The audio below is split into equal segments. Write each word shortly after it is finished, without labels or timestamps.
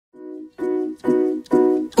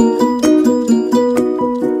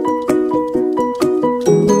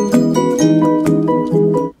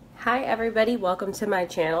everybody, welcome to my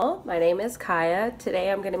channel. My name is Kaya. Today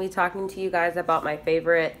I'm going to be talking to you guys about my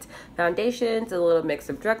favorite foundations, a little mix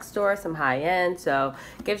of drugstore, some high-end, so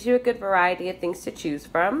it gives you a good variety of things to choose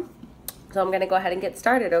from. So I'm going to go ahead and get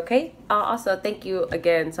started, okay? Also, thank you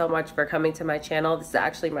again so much for coming to my channel. This is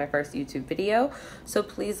actually my first YouTube video, so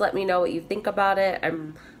please let me know what you think about it.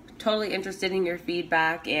 I'm totally interested in your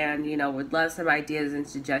feedback and, would love some ideas and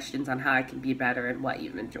suggestions on how I can be better and what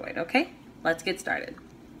you've enjoyed, okay? Let's get started.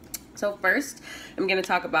 So first, I'm going to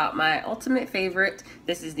talk about my ultimate favorite.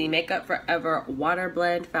 This is the Makeup Forever Water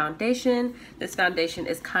Blend Foundation. This foundation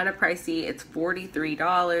is kind of pricey. It's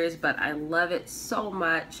 $43, but I love it so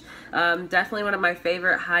much. Definitely one of my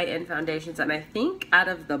favorite high-end foundations, and I think out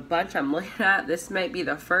of the bunch I'm looking at, this might be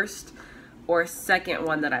the first or second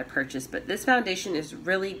one that I purchased, but this foundation is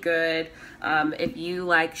really good. If you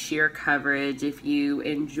like sheer coverage, if you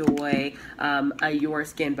enjoy a your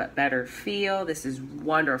skin but better feel, this is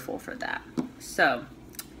wonderful for that. So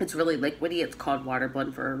it's really liquidy. It's called Water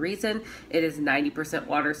Blend for a reason. It is 90%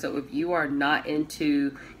 water, so if you are not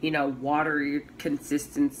into watery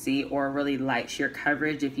consistency or really light sheer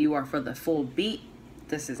coverage, if you are for the full beat,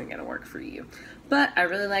 this isn't gonna work for you. But I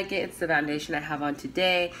really like it. It's the foundation I have on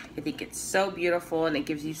today. I think it's so beautiful and it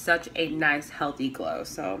gives you such a nice healthy glow.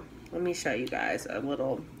 So let me show you guys a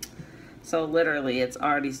little. So literally it's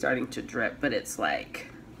already starting to drip, but it's like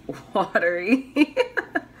watery.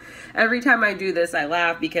 Every time I do this I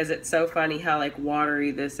laugh because it's so funny how like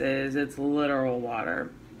watery this is. It's literal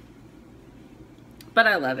water. But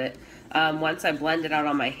I love it. Once I blend it out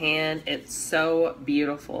on my hand, it's so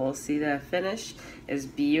beautiful. See, the finish is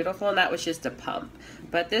beautiful, and that was just a pump.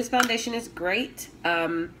 But this foundation is great,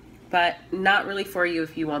 but not really for you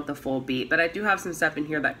if you want the full beat. But I do have some stuff in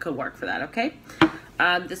here that could work for that, okay?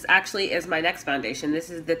 This actually is my next foundation. This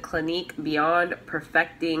is the Clinique Beyond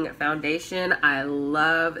Perfecting Foundation. I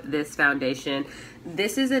love this foundation.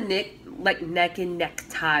 This is a neck and neck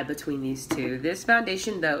tie between these two. This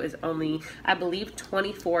foundation though is only, I believe,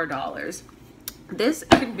 $24. This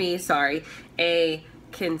could be, a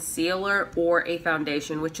concealer or a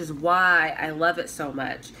foundation, which is why I love it so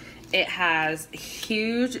much. It has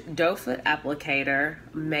huge doe foot applicator,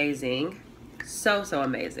 amazing, so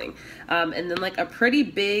amazing, and then like a pretty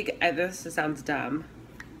big, this sounds dumb,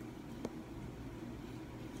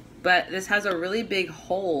 but this has a really big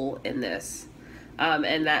hole in this.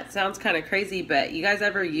 And that sounds kind of crazy, but you guys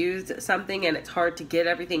ever used something and it's hard to get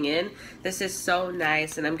everything in? This is so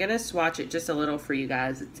nice, and I'm going to swatch it just a little for you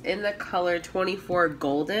guys. It's in the color 24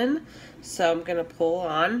 Golden, so I'm going to pull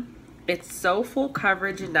on. It's so full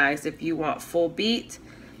coverage and nice. If you want full beat,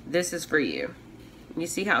 this is for you. You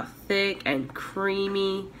see how thick and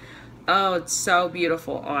creamy? Oh, it's so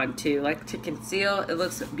beautiful on too. Like to conceal, it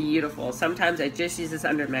looks beautiful. Sometimes I just use this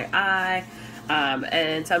under my eye.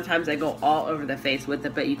 And sometimes I go all over the face with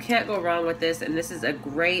it, but you can't go wrong with this. And this is a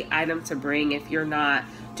great item to bring if you're not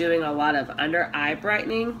doing a lot of under eye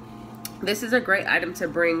brightening. This is a great item to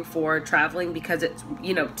bring for traveling because it's,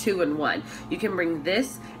 2-in-1. You can bring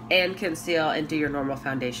this and conceal and do your normal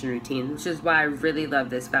foundation routine, which is why I really love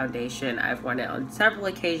this foundation. I've worn it on several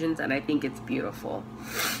occasions and I think it's beautiful.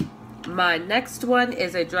 My next one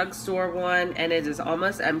is a drugstore one, and it is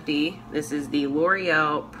almost empty. This is the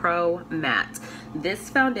L'Oreal Pro Matte. This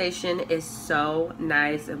foundation is so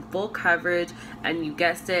nice and full coverage, and you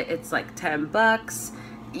guessed it, it's like 10 bucks.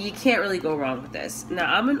 You can't really go wrong with this.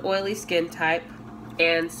 Now, I'm an oily skin type,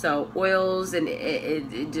 and so oils and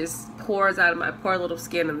it just pours out of my poor little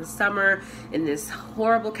skin in the summer in this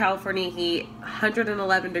horrible California heat,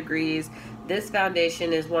 111 degrees. This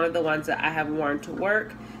foundation is one of the ones that I have worn to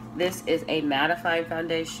work. This is a mattifying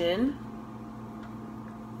foundation.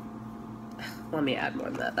 Let me add more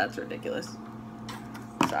than that. That's ridiculous.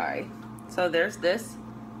 Sorry. So there's this.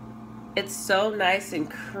 It's so nice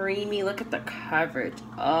and creamy. Look at the coverage.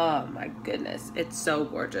 Oh my goodness. It's so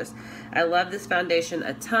gorgeous. I love this foundation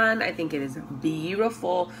a ton. I think it is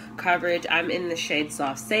beautiful coverage. I'm in the shade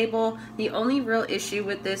Soft Sable. The only real issue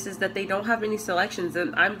with this is that they don't have any selections,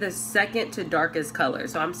 and I'm the second to darkest color.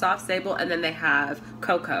 So I'm Soft Sable, and then they have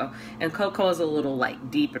Cocoa. And Cocoa is a little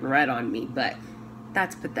like deep and red on me, but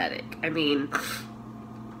that's pathetic. I mean,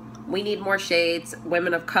 we need more shades.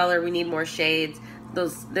 Women of color, we need more shades.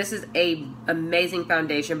 This is a amazing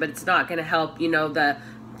foundation, but it's not going to help,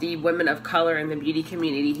 the women of color in the beauty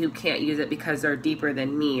community who can't use it because they're deeper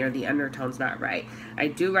than me or the undertone's not right. I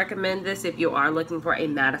do recommend this if you are looking for a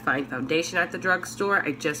mattifying foundation at the drugstore.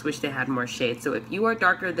 I just wish they had more shades. So if you are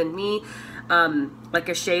darker than me, like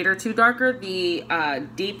a shade or two darker, the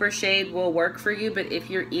deeper shade will work for you. But if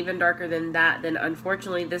you're even darker than that, then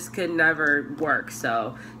unfortunately this could never work.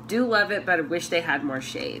 So do love it, but I wish they had more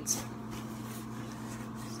shades.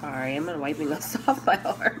 Sorry, I'm wiping this off my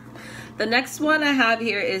arm. The next one I have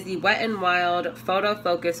here is the Wet n Wild Photo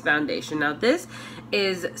Focus Foundation. Now this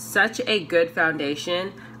is such a good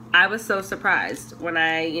foundation. I was so surprised when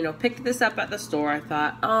I, picked this up at the store. I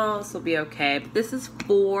thought, oh, this will be okay. But this is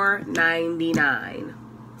 $4.99.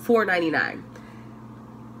 $4.99.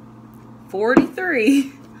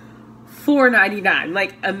 43. $4.99.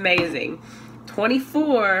 Like, amazing.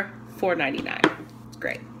 24. $4.99. It's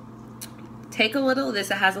great. Take a little of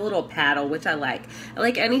this. It has a little paddle, which I like. I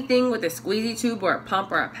like anything with a squeezy tube or a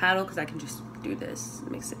pump or a paddle because I can just do this.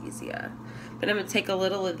 It makes it easier. But I'm going to take a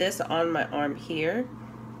little of this on my arm here.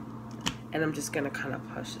 And I'm just going to kind of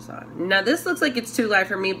push this on. Now, this looks like it's too light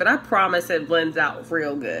for me, but I promise it blends out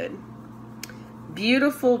real good.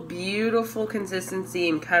 Beautiful, beautiful consistency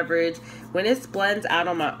and coverage. When it blends out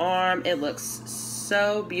on my arm, it looks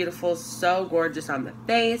so beautiful, so gorgeous on the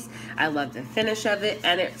face. I love the finish of it,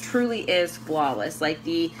 and it truly is flawless. Like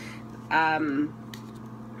the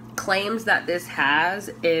claims that this has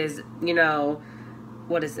is,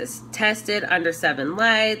 what is this? Tested under 7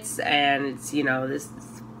 lights, and it's, this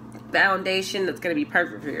foundation that's going to be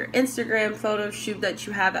perfect for your Instagram photo shoot that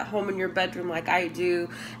you have at home in your bedroom like I do,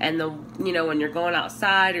 and when you're going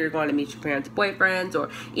outside or you're going to meet your parents' boyfriends or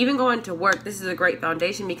even going to work, this is a great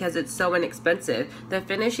foundation because it's so inexpensive. The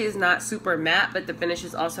finish is not super matte, but the finish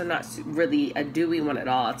is also not really a dewy one at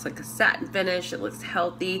all. It's like a satin finish. It looks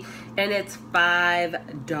healthy, and it's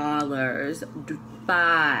 $5.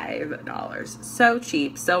 $5. So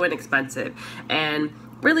cheap, so inexpensive, and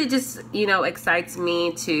really just, excites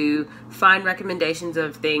me to find recommendations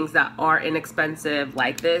of things that are inexpensive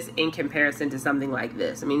like this in comparison to something like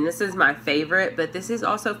this. I mean, this is my favorite, but this is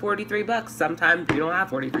also 43 bucks. Sometimes you don't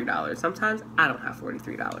have $43. Sometimes I don't have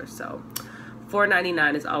 $43. So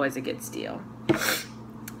 $4.99 is always a good steal.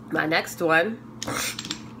 My next one,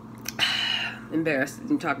 embarrassed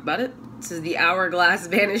to talk about it. This is the Hourglass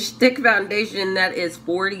Vanish Stick Foundation. That is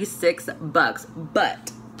 46 bucks,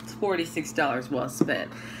 but $46 well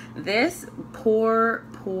spent. This poor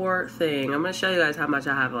thing. I'm going to show you guys how much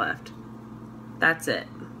I have left. That's it.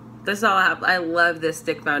 This is all I have. I love this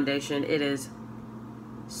stick foundation. It is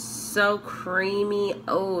so creamy.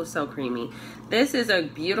 Oh, so creamy. This is a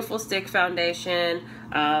beautiful stick foundation.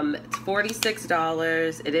 It's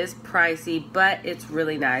 $46. It is pricey, but it's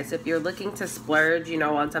really nice. If you're looking to splurge,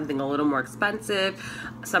 on something a little more expensive,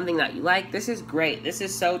 something that you like, this is great. This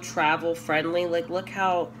is so travel friendly. Like, look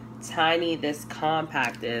how tiny this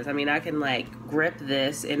compact is. I mean, I can like grip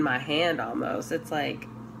this in my hand almost. It's like,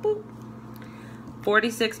 boop.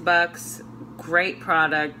 46 bucks. Great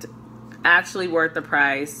product. Actually worth the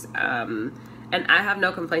price. And I have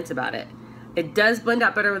no complaints about it. It does blend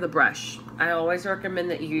out better with a brush. I always recommend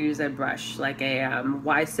that you use a brush, like a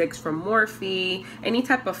Y6 from Morphe, any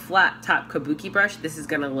type of flat top kabuki brush. This is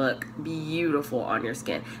gonna look beautiful on your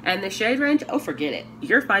skin. And the shade range, oh, forget it.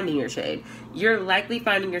 You're finding your shade. You're likely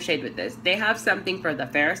finding your shade with this. They have something for the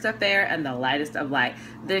fairest of fair and the lightest of light.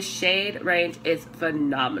 The shade range is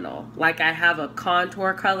phenomenal. Like, I have a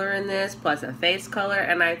contour color in this, plus a face color,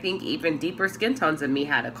 and I think even deeper skin tones than me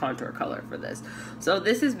had a contour color for this. So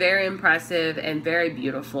this is very impressive and very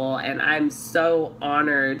beautiful, and I'm so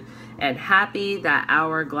honored and happy that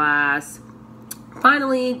Hourglass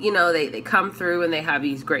finally, they come through and they have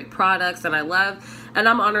these great products, and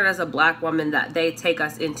I'm honored as a Black woman that they take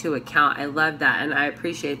us into account. I love that, and I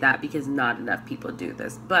appreciate that because not enough people do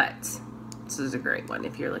this, but this is a great one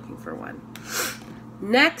if you're looking for one.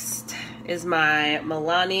 Next is my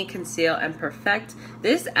Milani Conceal and Perfect.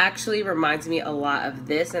 This actually reminds me a lot of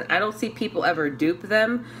this, and I don't see people ever dupe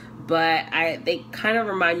them, but they kind of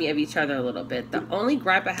remind me of each other a little bit. The only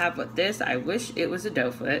gripe I have with this, I wish it was a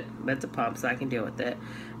doe foot, but it's a pump, so I can deal with it.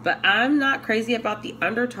 But I'm not crazy about the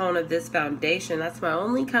undertone of this foundation. That's my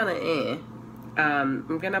only kind of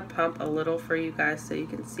I'm gonna pump a little for you guys so you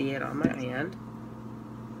can see it on my hand.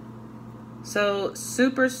 So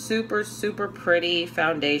super, super, super pretty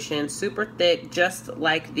foundation, super thick, just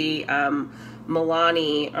like the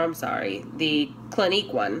the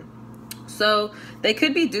Clinique one. So they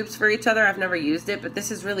could be dupes for each other. I've never used it, but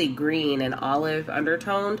this is really green and olive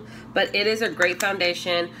undertoned, but it is a great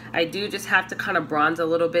foundation. I do just have to kind of bronze a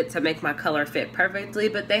little bit to make my color fit perfectly,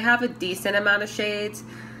 but they have a decent amount of shades.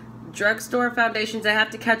 Drugstore foundations, I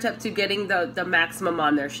have to catch up to getting the maximum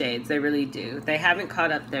on their shades. They really do. They haven't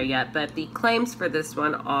caught up there yet, but the claims for this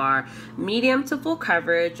one are medium to full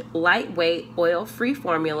coverage, lightweight, oil-free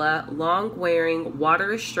formula, long wearing, water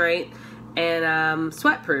restraint, and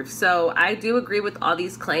sweat proof. So I do agree with all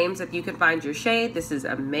these claims. If you can find your shade, this is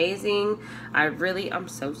amazing. I'm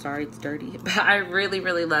so sorry it's dirty, but I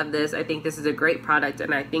really love this. I think this is a great product,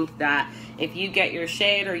 and I think that if you get your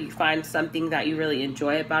shade or you find something that you really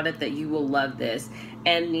enjoy about it, that you will love this.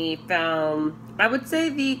 And I would say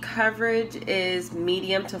the coverage is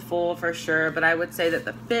medium to full for sure, but I would say that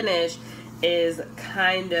the finish is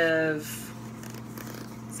kind of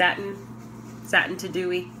satin to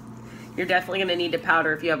dewy. You're definitely going to need to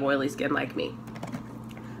powder if you have oily skin like me.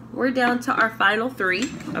 We're down to our final 3.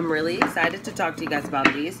 I'm really excited to talk to you guys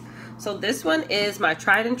about these. So this one is my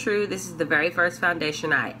tried and true. This is the very first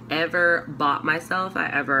foundation I ever bought myself, I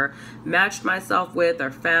ever matched myself with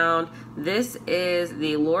or found. This is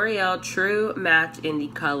the L'Oreal True Match in the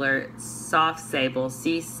color Soft Sable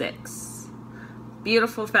C6.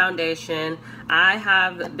 Beautiful foundation. I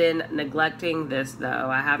have been neglecting this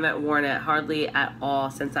though. I haven't worn it hardly at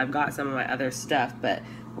all since I've got some of my other stuff, but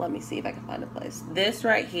let me see if I can find a place. This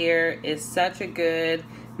right here is such a good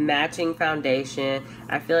matching foundation.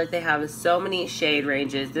 I feel like they have so many shade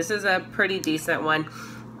ranges. This is a pretty decent one.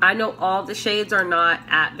 I know all the shades are not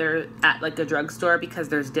at like a drugstore because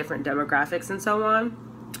there's different demographics and so on,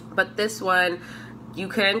 but this one, you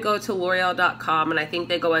can go to L'Oreal.com, and I think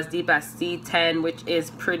they go as deep as C10, which is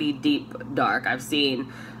pretty deep dark. I've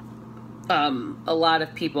seen a lot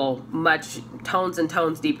of people much tones and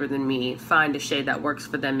tones deeper than me find a shade that works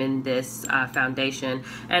for them in this foundation,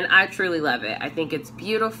 and I truly love it. I think it's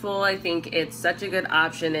beautiful. I think it's such a good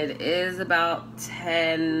option. It is about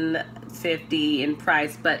 $10.50 in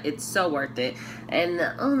price, but it's so worth it. And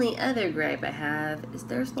the only other gripe I have is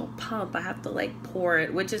there's no pump. I have to like pour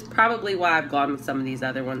it, which is probably why I've gone with some of these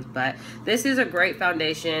other ones, but this is a great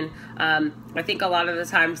foundation. I think a lot of the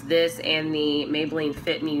times this and the Maybelline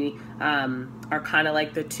Fit Me are kind of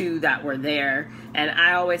like the two that were there, and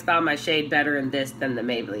I always found my shade better in this than the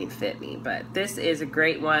Maybelline Fit Me, but this is a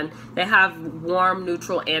great one. They have warm,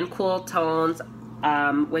 neutral, and cool tones,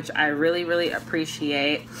 which I really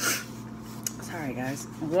appreciate. Sorry guys.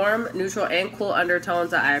 Warm, neutral, and cool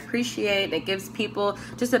undertones that I appreciate. And it gives people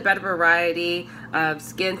just a better variety of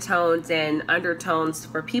skin tones and undertones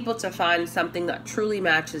for people to find something that truly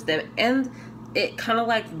matches them, and it kind of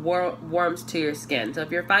like warms to your skin. So if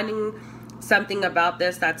you're finding something about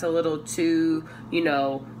this that's a little too, you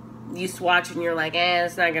know, you swatch and you're like,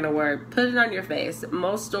 it's not gonna work, put it on your face.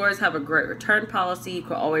 Most stores have a great return policy. You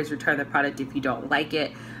can always return the product if you don't like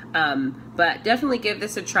it. But definitely give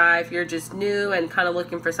this a try if you're just new and kind of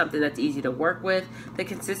looking for something that's easy to work with. The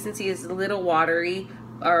consistency is a little watery,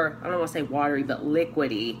 or I don't want to say watery, but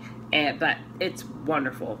liquidy, but it's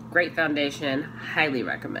wonderful. Great foundation, highly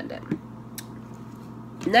recommend it.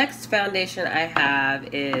 Next foundation I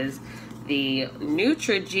have is the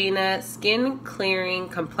Neutrogena Skin Clearing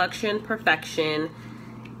Complexion Perfection.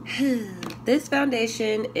 This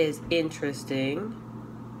foundation is interesting.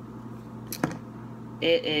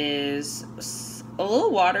 It is a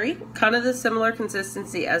little watery, kind of the similar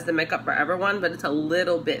consistency as the Makeup Forever one, but it's a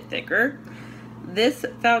little bit thicker. This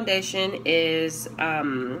foundation is,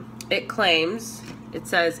 it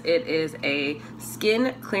says it is a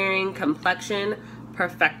skin clearing complexion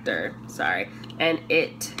perfector, and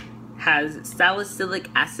it has salicylic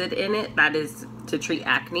acid in it, that is to treat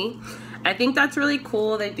acne. I think that's really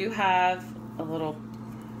cool. They do have a little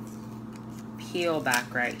peel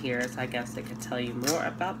back right here, so I guess I could tell you more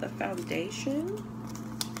about the foundation.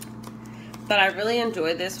 But I really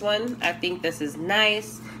enjoy this one. I think this is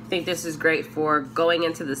nice. I think this is great for going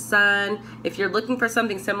into the sun. If you're looking for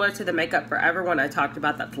something similar to the Makeup Forever one I talked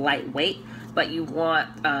about that's lightweight, but you want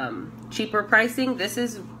cheaper pricing, this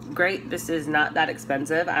is great. This is not that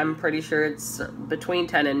expensive. I'm pretty sure it's between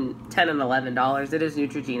 $10 and $11. It is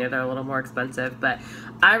Neutrogena, they're a little more expensive, but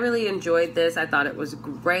I really enjoyed this. I thought it was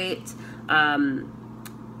great.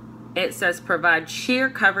 It says provide sheer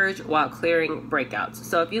coverage while clearing breakouts.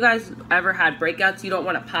 So if you guys ever had breakouts, you don't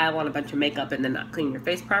want to pile on a bunch of makeup and then not clean your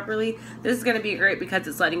face properly. This is going to be great because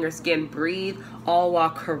it's letting your skin breathe all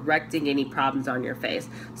while correcting any problems on your face.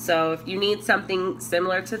 So if you need something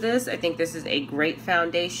similar to this, I think this is a great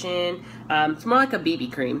foundation. It's more like a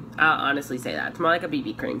BB cream. I'll honestly say that. It's more like a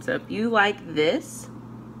BB cream. So if you like this,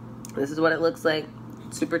 this is what it looks like.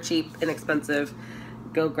 Super cheap, inexpensive.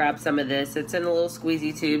 Go grab some of this. It's in a little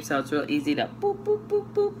squeezy tube, so it's real easy to boop, boop,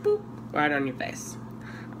 boop, boop, boop, right on your face.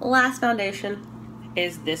 Last foundation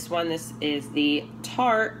is this one. This is the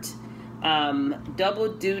Tarte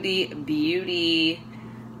Double Duty Beauty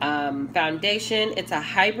foundation. It's a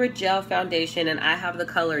hybrid gel foundation, and I have the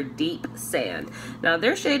color Deep Sand. Now,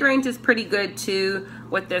 their shade range is pretty good, too,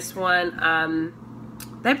 with this one.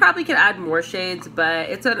 They probably could add more shades, but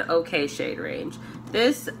it's an okay shade range.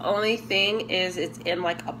 This only thing is it's in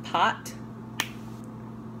like a pot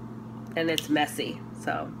and it's messy.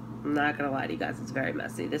 So I'm not gonna lie to you guys, it's very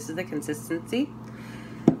messy. This is the consistency.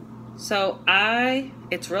 So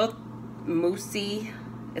it's real moussey.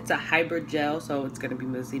 It's a hybrid gel, so it's gonna be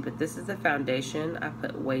moussey, but this is the foundation. I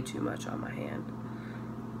put way too much on my hand.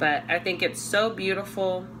 But I think it's so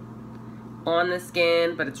beautiful on the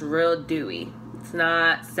skin, but it's real dewy. It's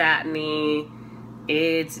not satiny,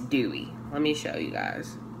 it's dewy. Let me show you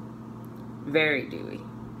guys. Very dewy.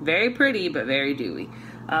 Very pretty, but very dewy.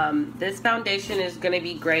 This foundation is going to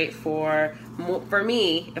be great for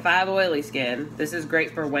me, if I have oily skin. This is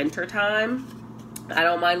great for winter time. I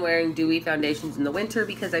don't mind wearing dewy foundations in the winter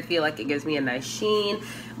because I feel like it gives me a nice sheen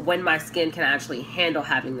when my skin can actually handle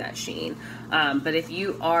having that sheen. But if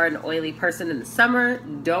you are an oily person in the summer,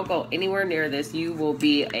 don't go anywhere near this. You will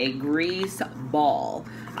be a grease ball.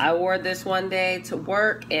 I wore this one day to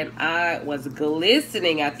work and I was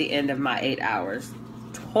glistening at the end of my 8 hours.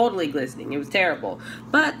 Totally glistening. It was terrible.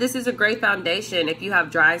 But this is a great foundation. If you have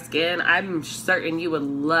dry skin, I'm certain you would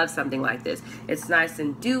love something like this. It's nice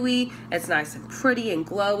and dewy. It's nice and pretty and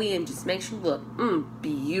glowy and just makes you look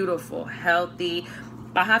beautiful, healthy.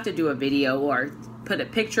 I'll have to do a video or put a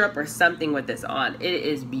picture up or something with this on. It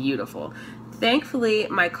is beautiful. Thankfully,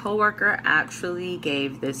 my coworker actually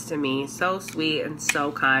gave this to me. So sweet and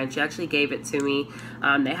so kind. She actually gave it to me.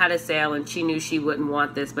 They had a sale and she knew she wouldn't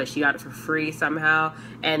want this, but she got it for free somehow.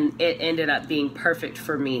 And it ended up being perfect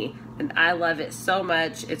for me. And I love it so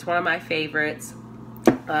much. It's one of my favorites.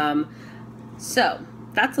 So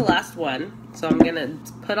that's the last one. So I'm gonna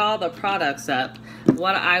put all the products up.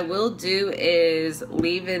 What I will do is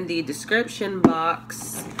leave in the description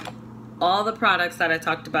box all the products that I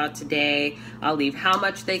talked about today. I'll leave how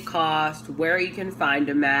much they cost, where you can find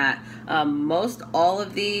them at. Most all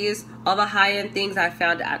of these, all the high-end things I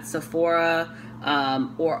found at Sephora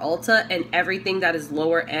or Ulta, and everything that is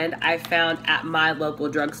lower end I found at my local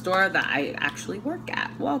drugstore that I actually work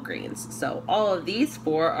at, Walgreens. So all of these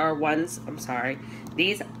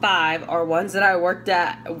these 5 are ones that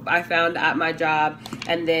I found at my job,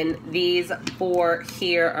 and then these 4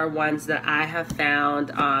 here are ones that I have found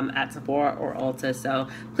at Sephora or Ulta. So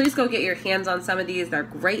please go get your hands on some of these. They're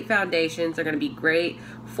great foundations. They're going to be great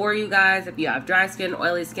for you guys if you have dry skin,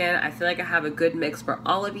 oily skin. I feel like I have a good mix for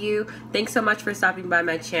all of you. Thanks so much for stopping by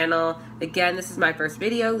my channel. Again, this is my first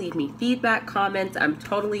video. Leave me feedback, comments. I'm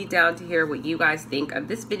totally down to hear what you guys think of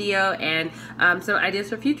this video and some ideas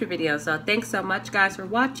for future videos. So thanks so much, guys, for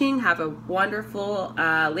watching. Have a wonderful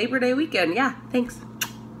Labor Day weekend. Yeah, thanks.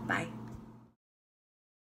 Bye.